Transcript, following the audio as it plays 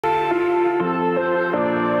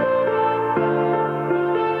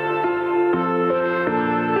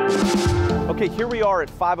Okay, here we are at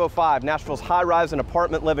 505, Nashville's high-rise and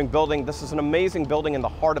apartment living building. This is an amazing building in the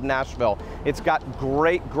heart of Nashville. It's got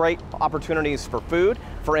great opportunities for food,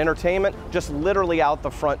 for entertainment, just literally out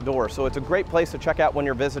the front door. So it's a great place to check out when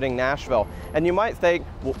you're visiting Nashville. And you might think,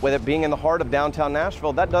 with it being in the heart of downtown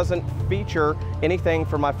Nashville, that doesn't feature anything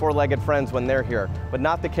for my four-legged friends when they're here. But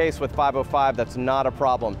not the case with 505, that's not a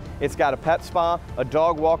problem. It's got a pet spa, a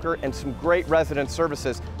dog walker, and some great resident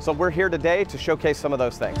services. So we're here today to showcase some of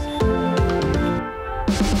those things.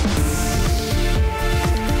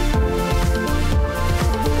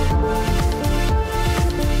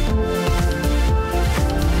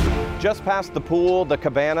 Just past the pool, the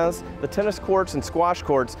cabanas, the tennis courts and squash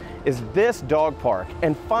courts is this dog park,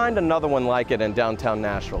 and find another one like it in downtown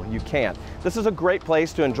Nashville. You can't. This is a great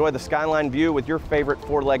place to enjoy the skyline view with your favorite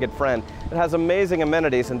four-legged friend. It has amazing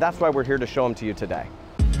amenities, and that's why we're here to show them to you today.